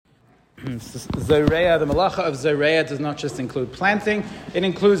Zoreya, the malacha of Zoreya does not just include planting, it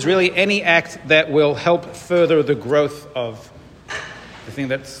includes really any act that will help further the growth of the thing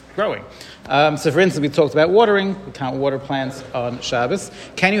that's growing. So for instance, we talked about watering. We can't water plants on Shabbos.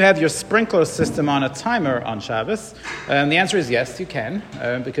 Can you have your sprinkler system on a timer on Shabbos? The answer is yes, you can,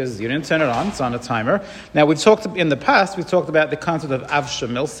 because you didn't turn it on. It's on a timer. Now, we've talked about the concept of avsha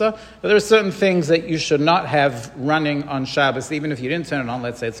milsa, but there are certain things that you should not have running on Shabbos, even if you didn't turn it on.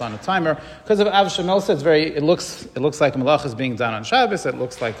 Let's say it's on a timer. Because of avsha milsa, it looks like a malach is being done on Shabbos. It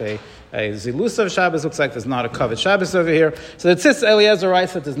looks like a zilus of Shabbos. Looks like there's not a kavod Shabbos over here. So the Tzitz Eliezer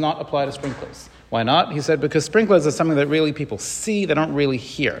writes that does not apply to sprinklers. Why not? He said because sprinklers are something that really people see, they don't really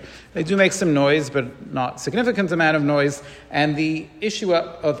hear. They do make some noise, but not significant amount of noise. And the issue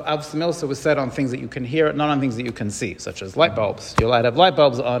of avsha milsa was said on things that you can hear, not on things that you can see, such as light bulbs. You're allowed to have light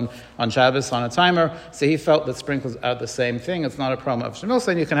bulbs on Shabbos on a timer. So he felt that sprinklers are the same thing. It's not a problem of avsha milsa,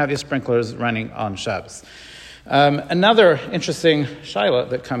 and you can have your sprinklers running on Shabbos. Another interesting shaila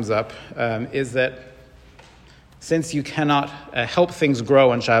that comes up is that since you cannot help things grow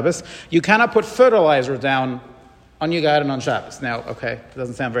on Shabbos, you cannot put fertilizer down on your garden on Shabbos. Now, okay, it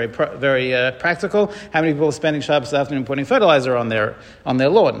doesn't sound very practical. How many people are spending Shabbos afternoon putting fertilizer on their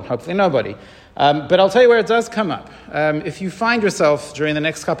lawn? Hopefully nobody. But I'll tell you where it does come up. If you find yourself during the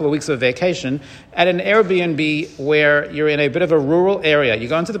next couple of weeks of vacation at an Airbnb where you're in a bit of a rural area, you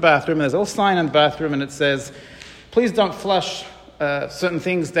go into the bathroom, and there's a little sign in the bathroom, and it says, please don't flush certain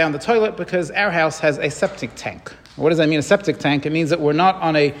things down the toilet because our house has a septic tank. What does that mean, a septic tank? It means that we're not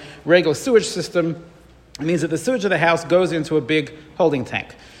on a regular sewage system. It means that the sewage of the house goes into a big holding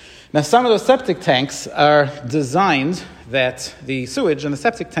tank. Now, some of those septic tanks are designed that the sewage in the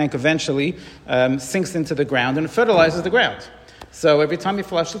septic tank eventually sinks into the ground and fertilizes the ground. So every time you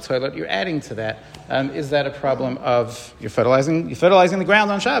flush the toilet, you're adding to that. Is that a problem of you're fertilizing the ground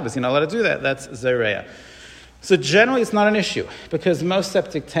on Shabbos? You're not allowed to do that. That's Zoreya. So generally, it's not an issue because most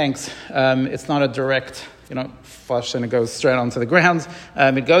septic tanks, it's not a direct, flush and it goes straight onto the ground.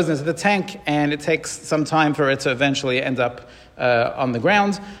 It goes into the tank and it takes some time for it to eventually end up on the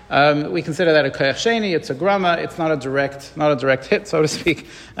ground. We consider that a koyach sheni. It's a grama. It's not a direct hit, so to speak,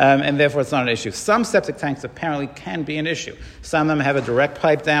 and therefore it's not an issue. Some septic tanks apparently can be an issue. Some of them have a direct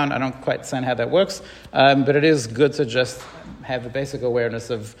pipe down. I don't quite understand how that works, but it is good to just have a basic awareness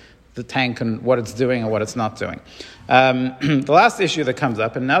of the tank and what it's doing and what it's not doing. The last issue that comes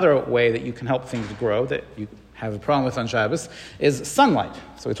up, another way that you can help things grow that you have a problem with on Shabbos, is sunlight.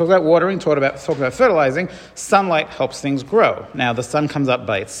 So we talked about watering, talked about fertilizing. Sunlight helps things grow. Now, the sun comes up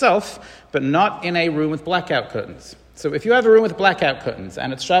by itself, but not in a room with blackout curtains. So if you have a room with blackout curtains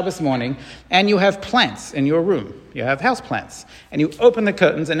and it's Shabbos morning and you have plants in your room, you have house plants, and you open the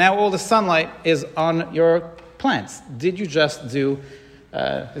curtains and now all the sunlight is on your plants, did you just do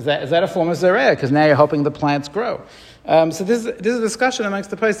is that a form of Zoreya? Because now you're helping the plants grow. So this is a discussion amongst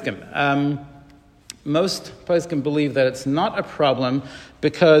the poskim. Most poskim believe that it's not a problem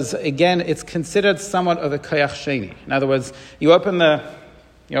because, again, it's considered somewhat of a koyach sheni. In other words, you open the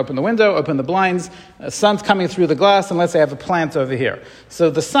window, open the blinds, the sun's coming through the glass, and let's say I have a plant over here. So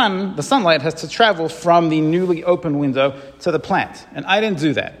the sunlight has to travel from the newly opened window to the plant. And I didn't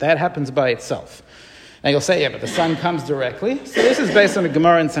do that. That happens by itself. Now you'll say, yeah, but the sun comes directly. So this is based on the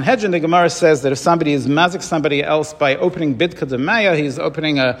Gemara in Sanhedrin. The Gemara says that if somebody is mazik somebody else by opening bidka demaya, he's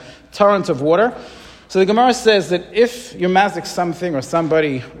opening a torrent of water. So the Gemara says that if you're mazik something or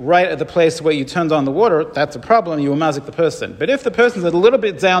somebody right at the place where you turned on the water, that's a problem, you will mazik the person. But if the person's a little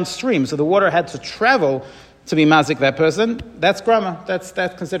bit downstream, so the water had to travel to be mazik that person, that's grama. That's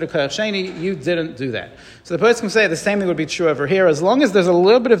considered koyach sheni. You didn't do that. So the person can say the same thing would be true over here. As long as there's a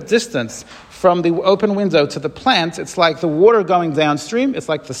little bit of distance from the open window to the plant, it's like the water going downstream, it's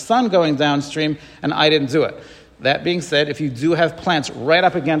like the sun going downstream, and I didn't do it. That being said, if you do have plants right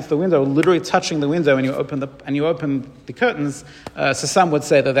up against the window, literally touching the window, and you open the curtains, so some would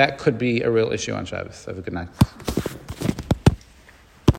say that could be a real issue on Shabbos. Have a good night.